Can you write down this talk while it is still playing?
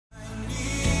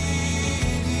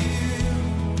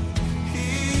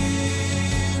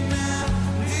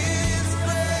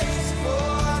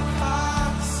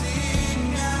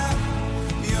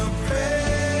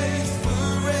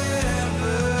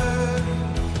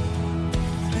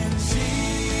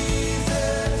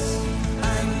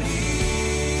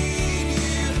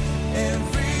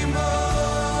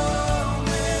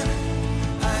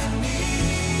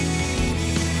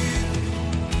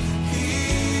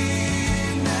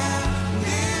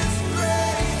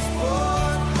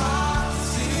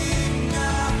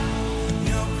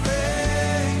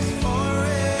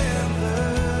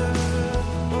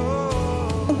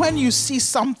when you see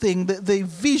something, the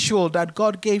visual that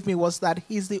God gave me was that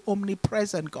he's the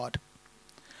omnipresent God.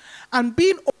 And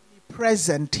being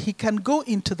omnipresent, he can go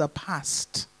into the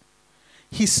past.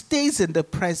 He stays in the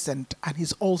present, and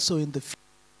he's also in the future.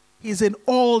 He's in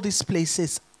all these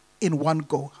places in one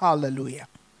go. Hallelujah.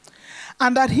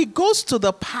 And that he goes to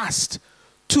the past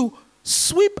to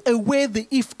sweep away the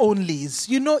if-onlys.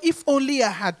 You know, if only I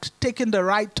had taken the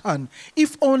right turn.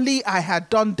 If only I had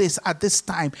done this at this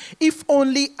time. If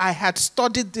only I had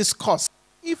studied this course.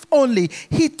 If only.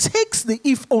 He takes the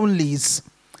if-onlys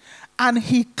and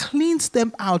he cleans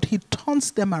them out. He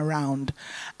turns them around.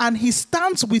 And he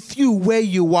stands with you where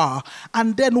you are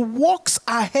and then walks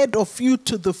ahead of you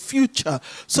to the future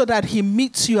so that he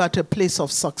meets you at a place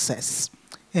of success.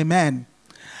 Amen.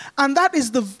 And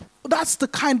that's the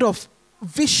kind of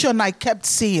vision I kept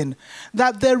seeing,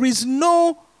 that there is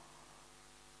no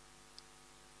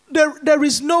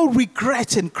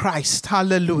regret in Christ.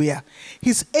 Hallelujah.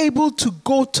 He's able to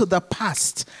go to the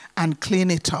past and clean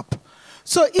it up.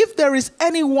 So if there is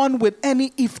anyone with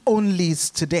any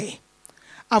if-onlys today,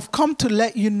 I've come to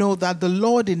let you know that the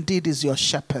Lord indeed is your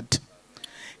shepherd.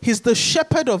 He's the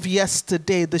shepherd of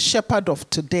yesterday, the shepherd of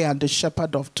today, and the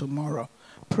shepherd of tomorrow.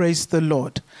 Praise the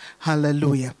Lord.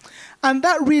 Hallelujah. And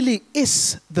that really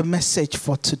is the message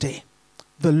for today.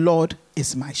 The Lord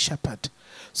is my shepherd.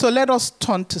 So let us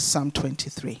turn to Psalm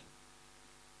 23.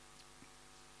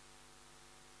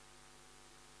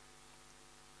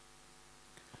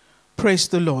 Praise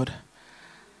the Lord.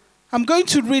 I'm going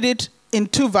to read it in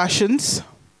 2 versions,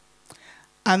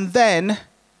 and then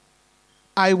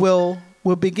we'll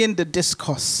begin the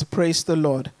discourse. Praise the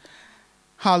Lord.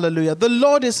 Hallelujah. The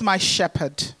Lord is my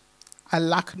shepherd. I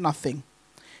lack nothing.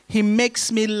 He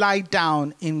makes me lie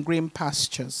down in green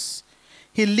pastures.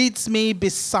 He leads me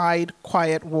beside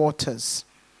quiet waters.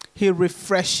 He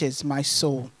refreshes my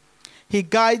soul. He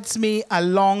guides me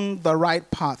along the right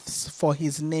paths for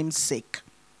his name's sake.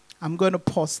 I'm going to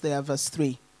pause there, verse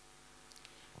 3.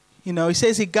 You know, he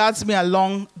says he guides me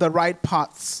along the right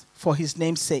paths for his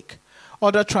name's sake.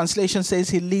 Other translation says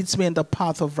he leads me in the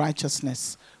path of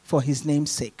righteousness for his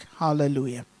name's sake.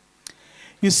 Hallelujah.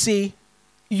 You see,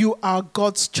 you are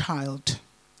God's child.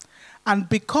 And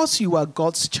because you are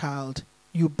God's child,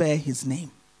 you bear his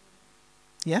name.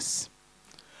 Yes?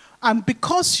 And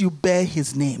because you bear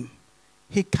his name,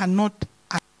 he cannot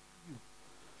ask you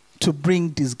to bring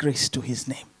disgrace to his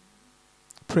name.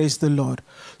 Praise the Lord.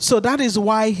 So that is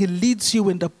why he leads you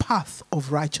in the path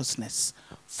of righteousness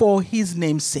for his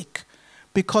name's sake.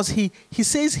 Because he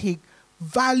says he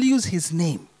values his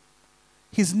name.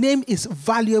 His name is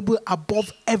valuable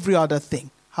above every other thing.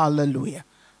 Hallelujah.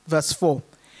 Verse 4.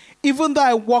 Even though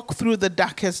I walk through the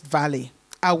darkest valley,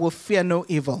 I will fear no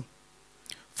evil.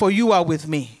 For you are with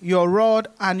me. Your rod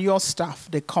and your staff,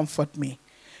 they comfort me.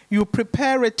 You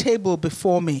prepare a table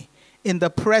before me in the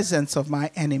presence of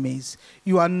my enemies.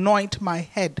 You anoint my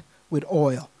head with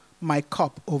oil. My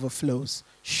cup overflows.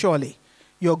 Surely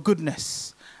your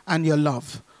goodness and your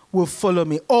love will follow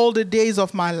me all the days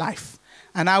of my life,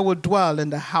 and I will dwell in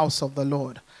the house of the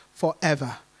Lord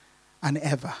forever and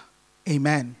ever.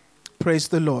 Amen. Praise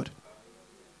the Lord.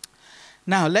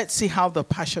 Now, let's see how the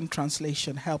Passion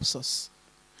Translation helps us.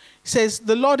 It says,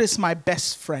 the Lord is my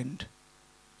best friend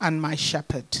and my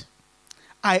shepherd.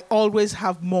 I always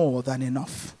have more than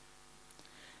enough.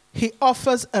 He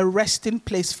offers a resting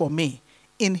place for me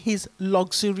in his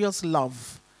luxurious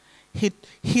love.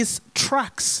 His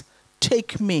tracks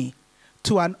take me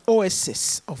to an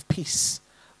oasis of peace,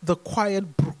 the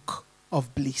quiet brook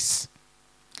of bliss.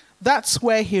 That's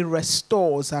where he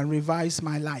restores and revives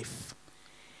my life.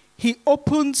 He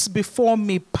opens before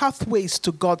me pathways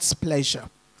to God's pleasure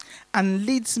and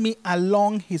leads me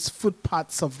along his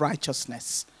footpaths of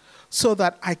righteousness so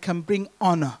that I can bring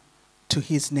honor to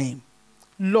his name.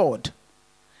 Lord,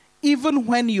 even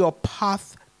when your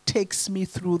path takes me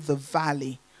through the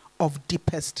valley of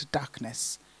deepest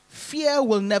darkness, fear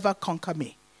will never conquer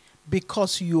me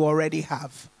because you already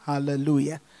have.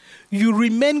 Hallelujah. You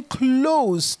remain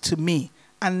close to me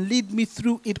and lead me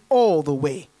through it all the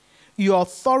way. Your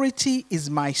authority is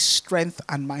my strength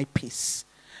and my peace.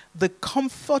 The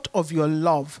comfort of your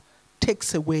love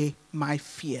takes away my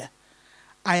fear.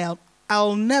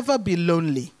 I'll never be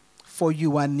lonely, for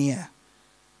you are near.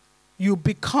 You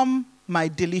become my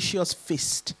delicious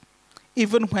feast,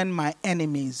 even when my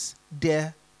enemies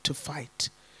dare to fight.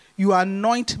 You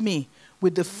anoint me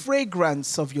with the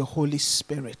fragrance of your Holy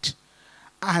Spirit,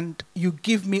 and you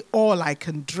give me all I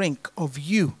can drink of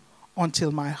you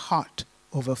until my heart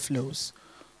overflows.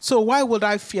 So why would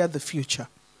I fear the future?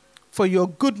 For your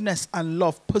goodness and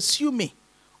love pursue me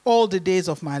all the days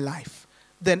of my life.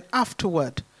 Then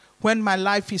afterward, When my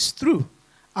life is through,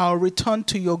 I'll return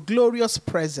to your glorious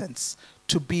presence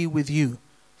to be with you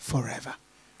forever.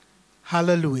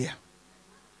 Hallelujah.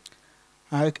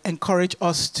 I encourage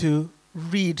us to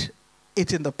read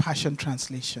it in the Passion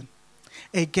Translation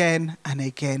again and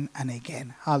again and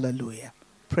again. Hallelujah.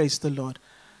 Praise the Lord.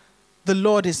 The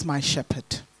Lord is my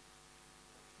shepherd.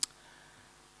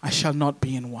 I shall not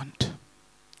be in want.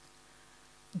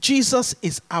 Jesus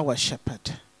is our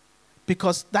shepherd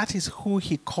because that is who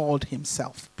he called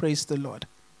himself. Praise the Lord.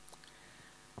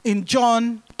 In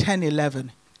John 10:11,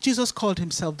 Jesus called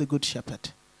himself the Good Shepherd.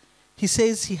 He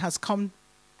says he has come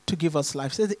to give us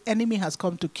life. He says the enemy has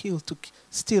come to kill, to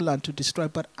steal, and to destroy,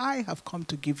 but I have come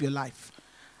to give you life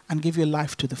and give you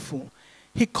life to the full.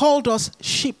 He called us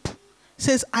sheep. He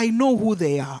says, I know who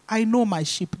they are. I know my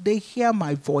sheep. They hear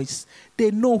my voice. They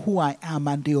know who I am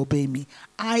and they obey me.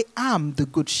 I am the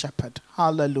Good Shepherd.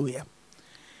 Hallelujah.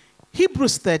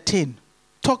 Hebrews 13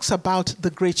 talks about the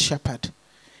great shepherd.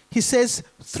 He says,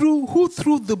 through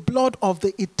the blood of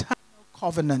the eternal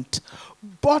covenant,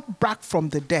 bought back from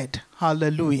the dead,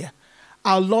 hallelujah,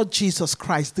 our Lord Jesus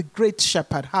Christ, the great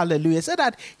shepherd, hallelujah, so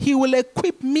that he will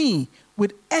equip me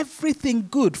with everything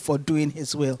good for doing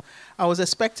his will. I was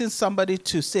expecting somebody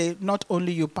to say, not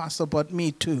only you, Pastor, but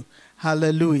me too.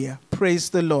 Hallelujah. Praise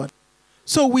the Lord.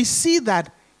 So we see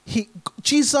that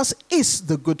Jesus is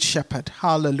the good shepherd.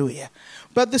 Hallelujah.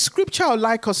 But the scripture I would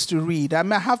like us to read, I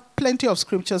may have plenty of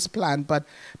scriptures planned, but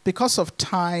because of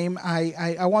time,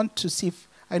 I want to see if,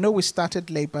 I know we started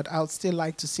late, but I'll still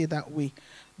like to see that we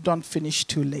don't finish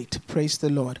too late. Praise the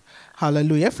Lord.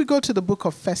 Hallelujah. If we go to the book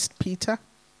of 1 Peter,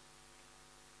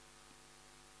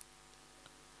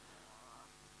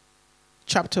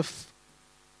 chapter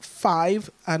 5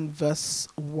 and verse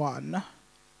 1.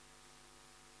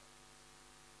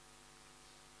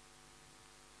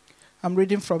 I'm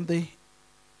reading from the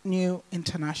New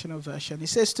International Version. It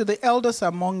says, to the elders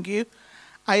among you,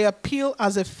 I appeal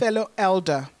as a fellow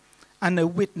elder and a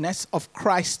witness of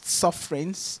Christ's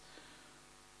sufferings,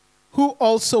 who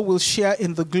also will share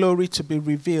in the glory to be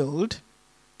revealed.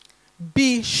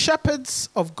 Be shepherds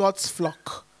of God's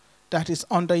flock that is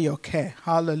under your care.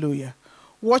 Hallelujah.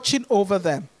 Watching over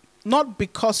them, not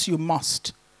because you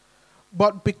must,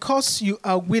 but because you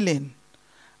are willing,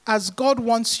 as God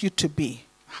wants you to be.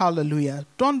 Hallelujah.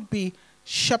 Don't be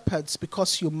shepherds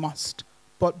because you must,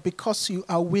 but because you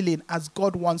are willing, as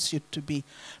God wants you to be.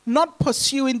 Not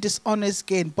pursuing dishonest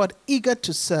gain, but eager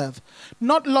to serve.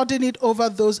 Not lording it over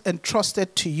those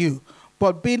entrusted to you,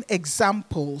 but being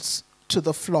examples to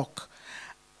the flock.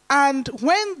 And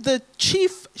when the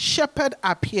chief shepherd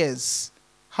appears,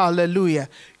 hallelujah,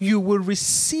 you will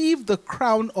receive the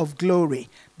crown of glory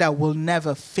that will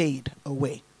never fade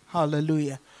away.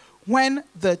 Hallelujah. When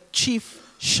the chief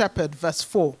shepherd, verse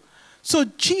 4. So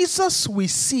Jesus, we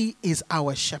see, is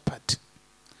our shepherd.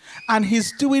 And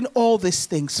he's doing all these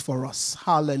things for us.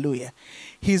 Hallelujah.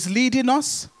 He's leading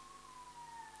us.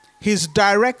 He's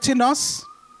directing us.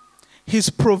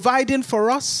 He's providing for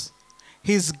us.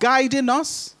 He's guiding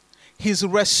us. He's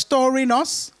restoring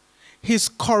us. He's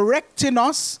correcting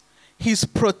us. He's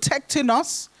protecting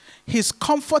us. He's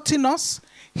comforting us.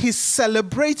 He's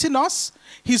celebrating us.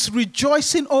 He's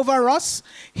rejoicing over us.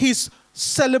 He's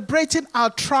celebrating our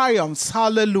triumphs.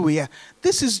 Hallelujah.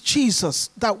 This is Jesus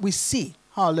that we see.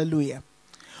 Hallelujah.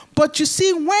 But you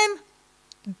see, when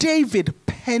David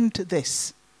penned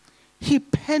this, he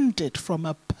penned it from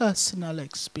a personal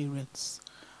experience,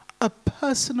 a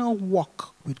personal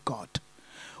walk with God.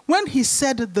 When he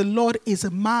said, the Lord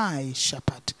is my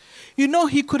shepherd, you know,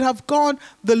 he could have gone,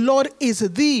 the Lord is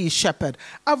the shepherd.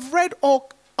 I've read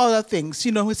all other things.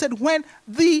 You know, he said, when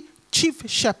the chief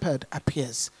shepherd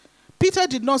appears. Peter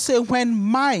did not say when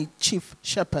my chief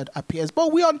shepherd appears,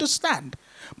 but we understand.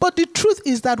 But the truth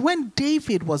is that when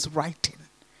David was writing,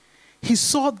 he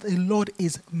saw the Lord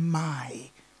is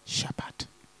my shepherd.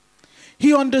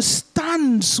 He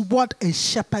understands what a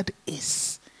shepherd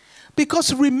is.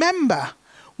 Because remember,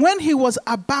 when he was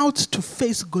about to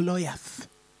face Goliath,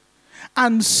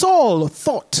 and Saul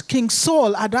thought, King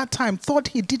Saul at that time thought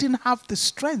he didn't have the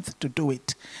strength to do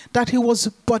it, that he was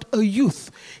but a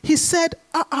youth. He said,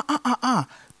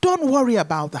 don't worry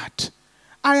about that.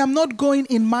 I am not going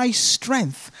in my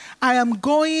strength. I am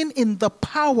going in the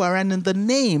power and in the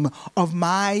name of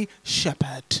my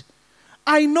shepherd.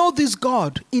 I know this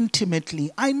God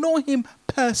intimately. I know him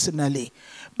personally.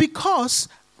 Because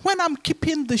when I'm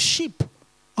keeping the sheep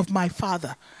of my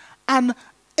father, and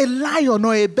a lion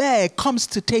or a bear comes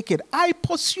to take it, I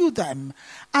pursue them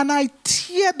and I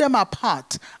tear them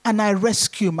apart and I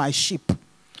rescue my sheep.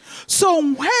 So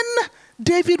when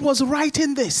David was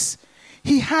writing this,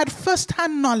 he had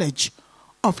first-hand knowledge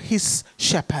of his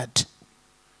shepherd.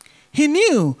 He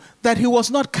knew that he was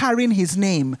not carrying his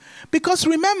name. Because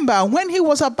remember, when he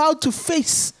was about to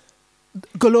face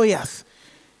Goliath,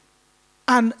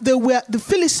 and the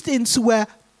Philistines were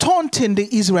taunting the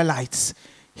Israelites,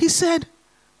 he said,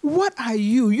 "What are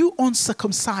you, you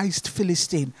uncircumcised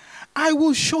Philistine? I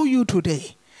will show you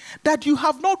today that you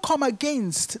have not come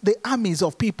against the armies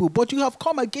of people, but you have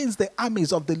come against the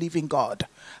armies of the living God."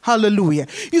 Hallelujah.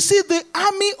 You see, the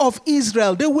army of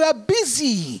Israel, they were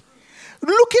busy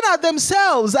looking at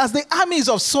themselves as the armies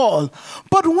of Saul.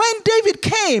 But when David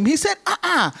came, he said,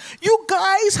 you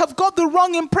guys have got the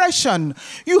wrong impression.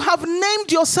 You have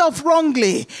named yourself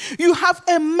wrongly. You have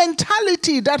a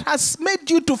mentality that has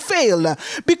made you to fail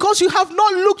because you have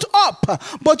not looked up,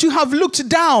 but you have looked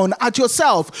down at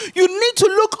yourself. You need to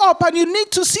look up and you need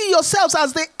to see yourselves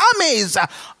as the armies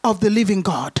of the living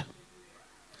God.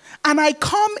 And I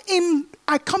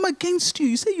come against you.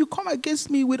 You say you come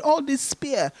against me with all this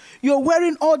spear. You're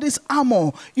wearing all this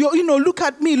armor. Look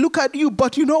at me, look at you.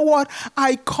 But you know what?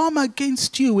 I come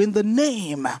against you in the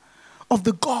name of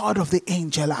the God of the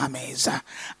angel armies.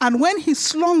 And when he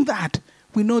slung that,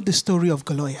 we know the story of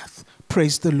Goliath.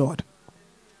 Praise the Lord.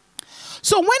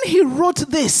 So when he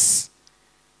wrote this,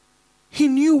 he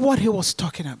knew what he was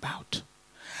talking about.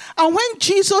 And when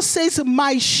Jesus says,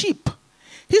 "my sheep,"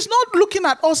 he's not looking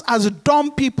at us as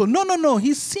dumb people. No.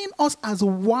 He's seeing us as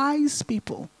wise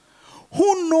people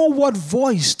who know what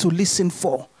voice to listen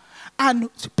for. And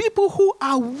people who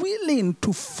are willing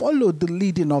to follow the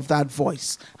leading of that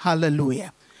voice.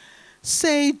 Hallelujah.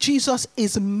 Say, Jesus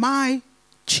is my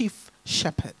chief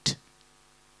shepherd.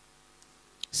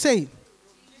 Say,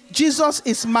 Jesus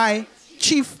is my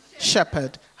chief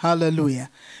shepherd. Hallelujah.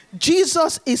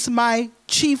 Jesus is my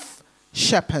chief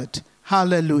shepherd.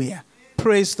 Hallelujah.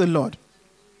 Praise the Lord.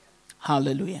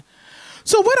 Hallelujah.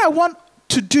 So what I want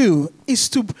to do is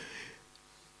to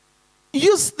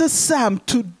use this psalm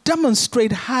to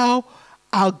demonstrate how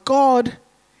our God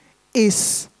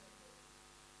is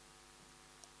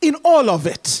in all of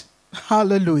it.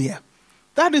 Hallelujah.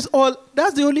 That is all.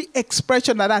 That's the only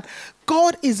expression that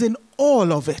God is in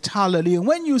all of it. Hallelujah.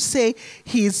 When you say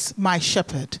he is my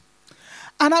shepherd.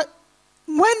 And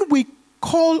when we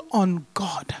call on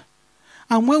God,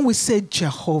 and when we say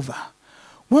Jehovah,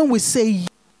 when we say,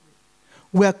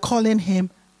 we're calling him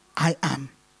I am.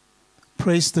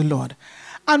 Praise the Lord.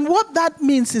 And what that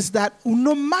means is that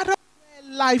no matter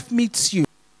where life meets you,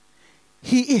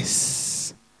 he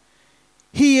is.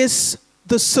 He is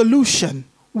the solution,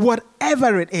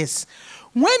 whatever it is.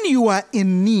 When you are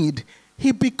in need,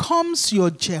 he becomes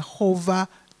your Jehovah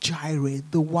Jireh,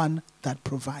 the one that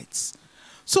provides.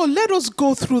 So let us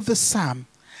go through the psalm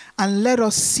and let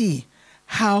us see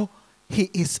how he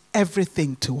is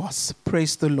everything to us.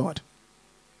 Praise the Lord.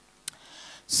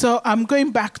 So I'm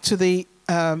going back to the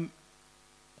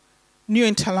New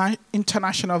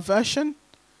International Version.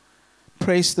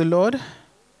 Praise the Lord.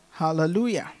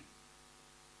 Hallelujah.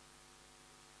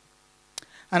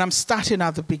 And I'm starting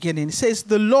at the beginning. It says,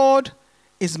 "The Lord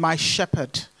is my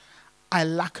shepherd. I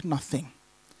lack nothing."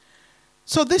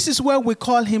 So this is where we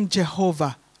call him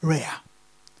Jehovah Reh,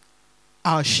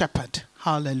 our shepherd.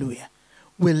 Hallelujah.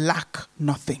 We lack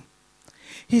nothing.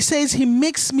 He says, he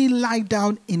makes me lie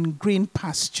down in green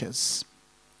pastures.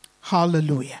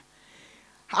 Hallelujah.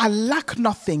 I lack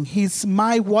nothing. He's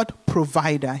my what?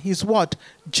 Provider. He's what?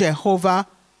 Jehovah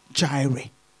Jireh.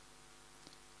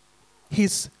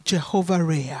 He's Jehovah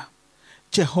Reh.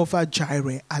 Jehovah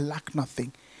Jireh. I lack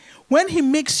nothing. When he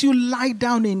makes you lie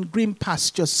down in green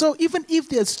pastures, so even if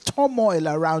there's turmoil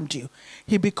around you,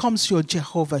 he becomes your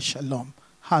Jehovah Shalom.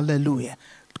 Hallelujah.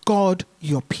 God,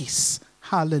 your peace.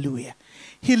 Hallelujah.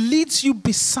 He leads you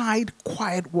beside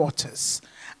quiet waters,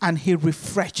 and he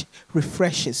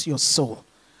refreshes your soul.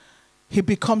 He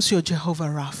becomes your Jehovah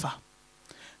Rapha,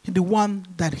 the one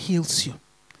that heals you.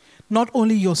 Not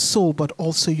only your soul, but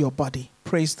also your body.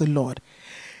 Praise the Lord.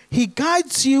 He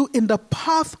guides you in the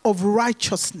path of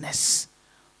righteousness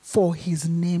for his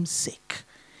name's sake.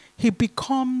 He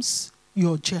becomes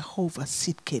your Jehovah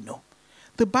Sidkenu.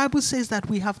 The Bible says that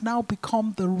we have now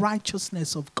become the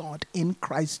righteousness of God in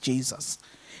Christ Jesus.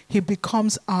 He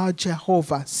becomes our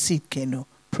Jehovah Sidkenu.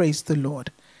 Praise the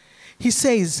Lord. He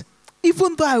says,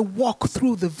 even though I walk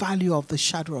through the valley of the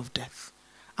shadow of death,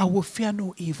 I will fear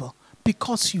no evil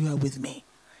because you are with me.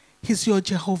 He's your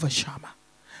Jehovah Shammah,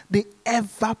 the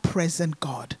ever-present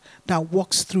God that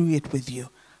walks through it with you.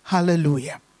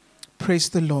 Hallelujah. Praise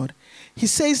the Lord. He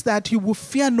says that you will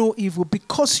fear no evil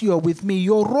because you are with me.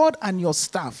 Your rod and your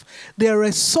staff, they are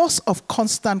a source of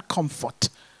constant comfort.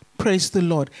 Praise the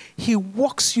Lord. He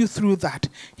walks you through that.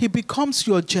 He becomes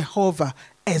your Jehovah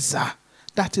Ezra,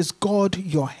 That is God,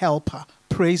 your helper.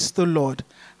 Praise the Lord.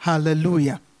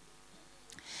 Hallelujah.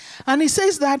 And he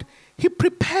says that he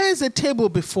prepares a table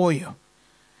before you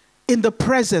in the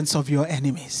presence of your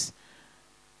enemies.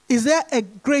 Is there a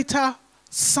greater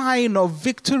sign of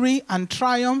victory and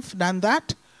triumph than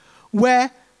that?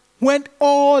 Where when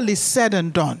all is said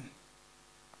and done,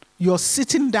 you're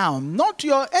sitting down, not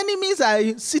your enemies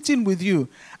are sitting with you,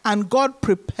 and God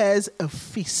prepares a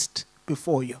feast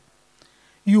before you.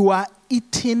 You are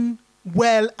eating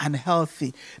well and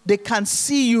healthy. They can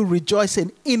see you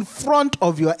rejoicing in front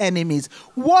of your enemies.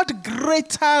 What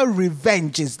greater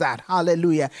revenge is that?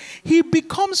 Hallelujah. He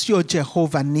becomes your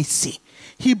Jehovah Nissi.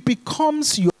 He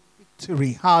becomes your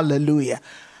victory. Hallelujah.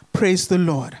 Praise the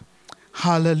Lord.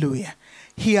 Hallelujah.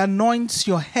 He anoints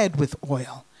your head with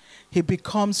oil. He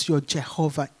becomes your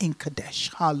Jehovah in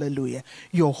Kadesh. Hallelujah.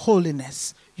 Your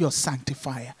holiness, your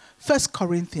sanctifier. 1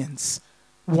 Corinthians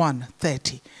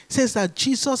 1:30 says that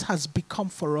Jesus has become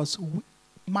for us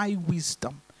my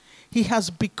wisdom. He has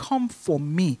become for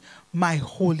me my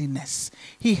holiness.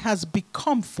 He has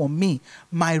become for me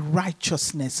my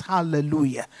righteousness.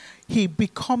 Hallelujah. He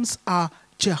becomes our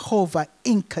Jehovah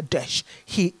in Kadesh.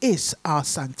 He is our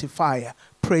sanctifier.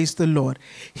 Praise the Lord.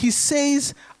 He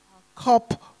says, our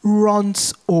cup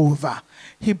runs over.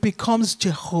 He becomes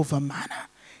Jehovah Manna.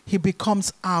 He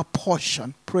becomes our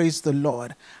portion. Praise the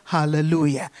Lord.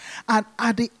 Hallelujah. And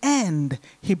at the end,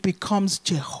 he becomes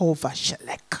Jehovah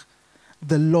Shelek,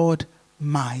 the Lord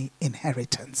my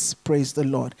inheritance. Praise the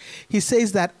Lord. He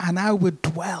says that, and I will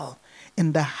dwell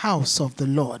in the house of the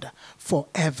Lord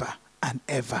forever and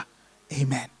ever.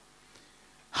 Amen.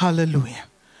 Hallelujah.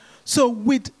 So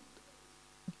with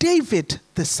David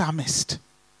the psalmist,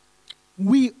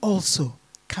 we also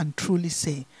can truly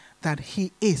say that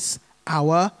he is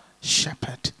our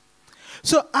shepherd.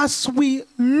 So as we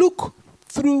look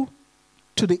through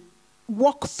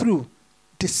walk through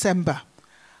December,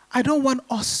 I don't want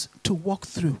us to walk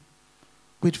through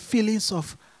with feelings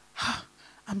of,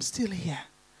 I'm still here.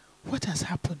 What has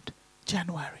happened?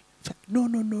 January. No,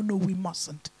 we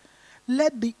mustn't.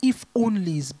 Let the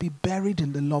if-onlys be buried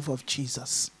in the love of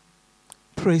Jesus.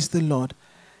 Praise the Lord.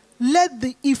 Let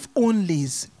the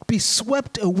if-onlys be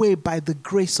swept away by the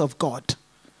grace of God.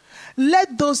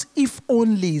 Let those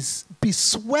if-onlys be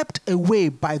swept away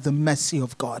by the mercy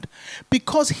of God.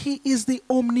 Because he is the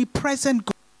omnipresent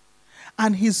God.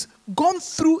 And he's gone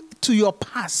through to your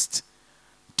past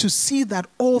to see that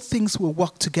all things will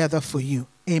work together for you.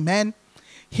 Amen.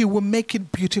 He will make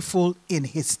it beautiful in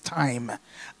his time.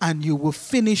 And you will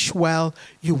finish well.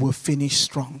 You will finish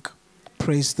strong.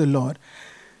 Praise the Lord.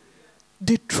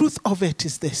 The truth of it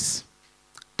is this,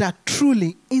 that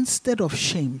truly, instead of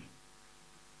shame,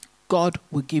 God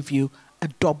will give you a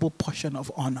double portion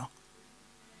of honor.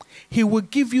 He will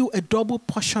give you a double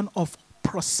portion of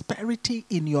prosperity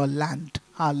in your land.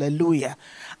 Hallelujah.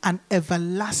 And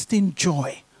everlasting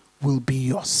joy will be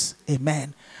yours.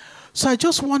 Amen. So I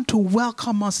just want to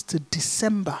welcome us to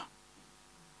December,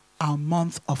 our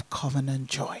month of covenant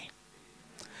joy.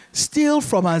 Still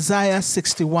from Isaiah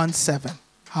 61:7.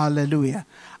 Hallelujah.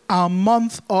 Our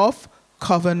month of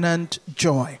covenant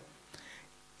joy.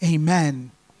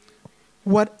 Amen.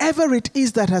 Whatever it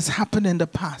is that has happened in the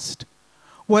past,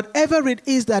 whatever it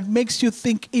is that makes you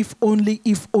think if only,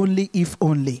 if only, if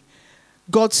only,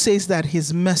 God says that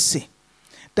his mercy,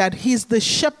 that he's the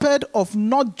shepherd of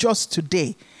not just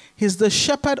today, he's the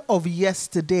shepherd of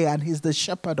yesterday, and he's the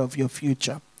shepherd of your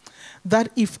future.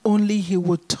 That if only he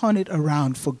would turn it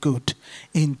around for good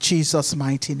in Jesus'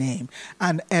 mighty name.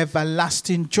 And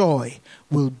everlasting joy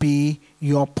will be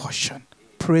your portion.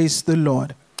 Praise the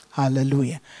Lord.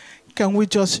 Hallelujah. Can we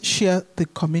just share the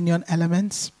communion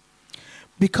elements?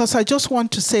 Because I just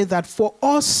want to say that for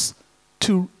us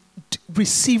to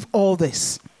receive all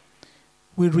this,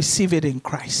 we receive it in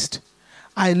Christ.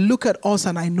 I look at us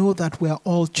and I know that we are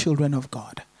all children of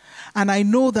God. And I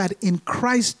know that in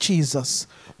Christ Jesus,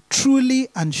 truly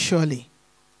and surely,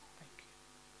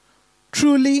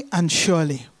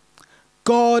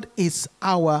 God is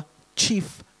our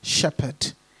chief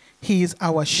shepherd. He is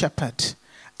our shepherd,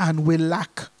 and we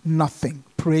lack nothing.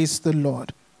 Praise the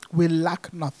Lord. We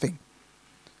lack nothing.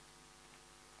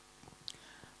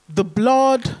 The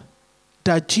blood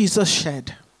that Jesus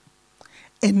shed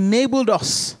enabled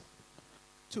us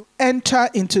to enter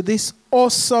into this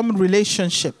awesome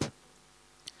relationship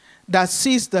that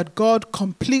sees that God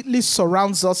completely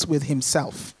surrounds us with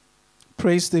himself.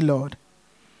 Praise the Lord.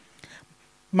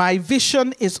 My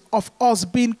vision is of us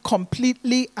being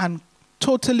completely and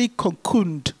totally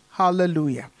cocooned,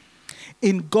 hallelujah,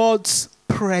 in God's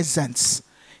presence.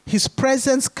 His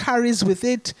presence carries with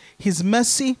it his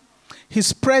mercy,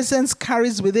 His presence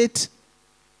carries with it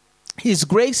His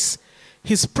grace.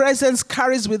 His presence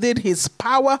carries with it His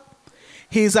power.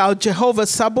 He is our Jehovah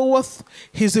Sabaoth.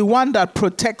 He's the one that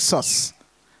protects us.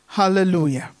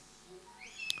 Hallelujah.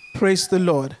 Praise the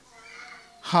Lord.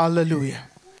 Hallelujah.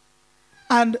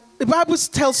 And the Bible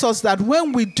tells us that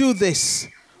when we do this,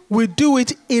 we do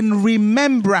it in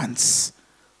remembrance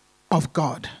of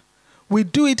God. We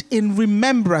do it in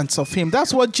remembrance of Him.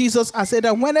 That's what Jesus has said.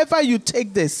 And whenever you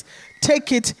take this,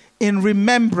 take it in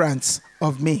remembrance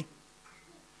of me.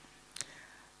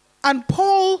 And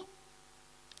Paul,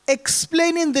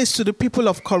 explaining this to the people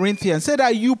of Corinthians, said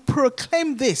that you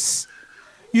proclaim this.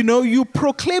 You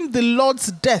proclaim the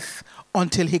Lord's death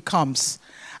until He comes.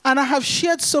 And I have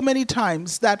shared so many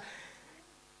times that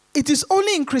it is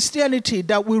only in Christianity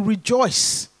that we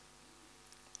rejoice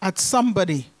at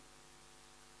somebody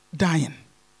dying.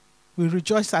 We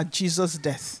rejoice at Jesus'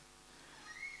 death.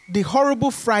 The horrible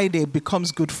Friday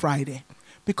becomes Good Friday,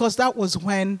 because that was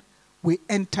when we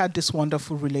entered this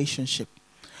wonderful relationship.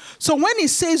 So when He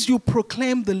says you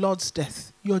proclaim the Lord's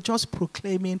death, you're just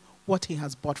proclaiming what He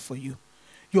has bought for you.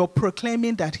 You're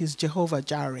proclaiming that He's Jehovah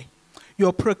Jireh.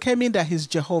 You're proclaiming that He's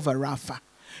Jehovah Rapha.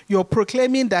 You're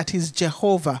proclaiming that He's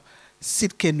Jehovah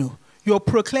Sitkenu. You're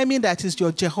proclaiming that He's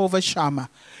your Jehovah Shammah.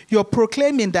 You're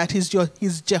proclaiming that He's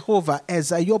Jehovah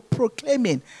Ezra. You're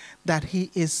proclaiming that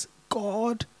He is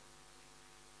God,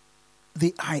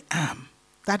 the I Am.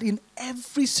 That in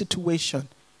every situation,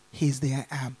 He is the I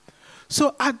Am.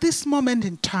 So at this moment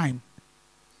in time,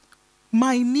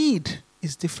 my need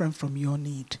is different from your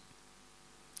need.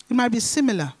 It might be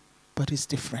similar, but it's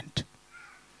different.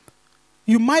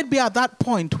 You might be at that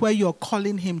point where you're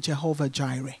calling Him Jehovah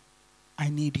Jireh. I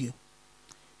need you.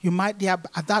 You might be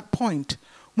at that point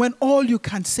when all you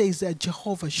can say is that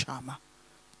Jehovah Shammah.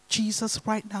 Jesus,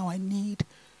 right now I need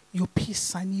your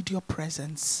peace. I need your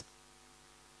presence.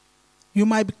 You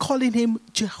might be calling Him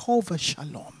Jehovah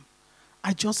Shalom.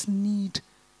 I just need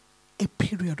a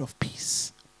period of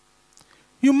peace.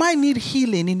 You might need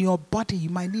healing in your body. You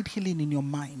might need healing in your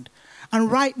mind.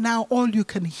 And right now, all you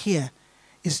can hear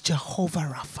is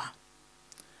Jehovah Rapha.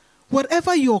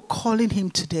 Whatever you're calling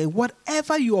Him today,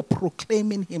 whatever you're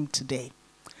proclaiming Him today,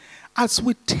 as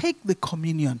we take the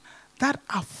communion, that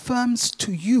affirms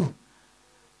to you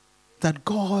that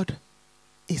God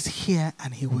is here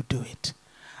and He will do it.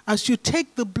 As you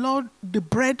take the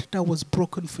bread that was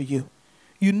broken for you,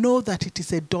 you know that it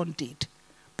is a done deed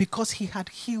because He had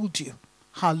healed you.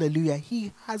 Hallelujah.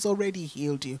 He has already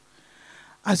healed you.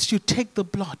 As you take the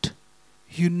blood,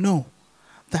 you know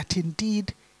that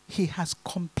indeed He has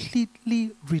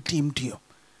completely redeemed you.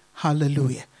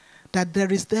 Hallelujah. That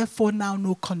there is therefore now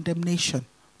no condemnation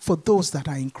for those that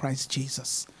are in Christ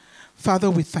Jesus. Father,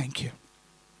 we thank you.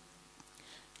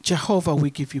 Jehovah, we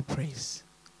give you praise.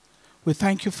 We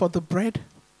thank you for the bread.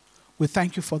 We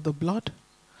thank you for the blood.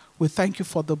 We thank you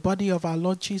for the body of our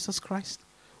Lord Jesus Christ.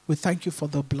 We thank you for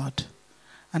the blood.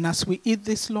 And as we eat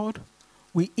this, Lord,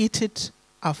 we eat it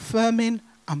affirming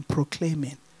and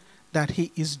proclaiming that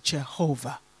He is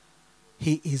Jehovah.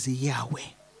 He is Yahweh.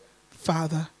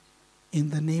 Father, in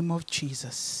the name of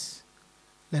Jesus,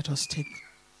 let us take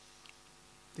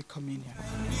the communion.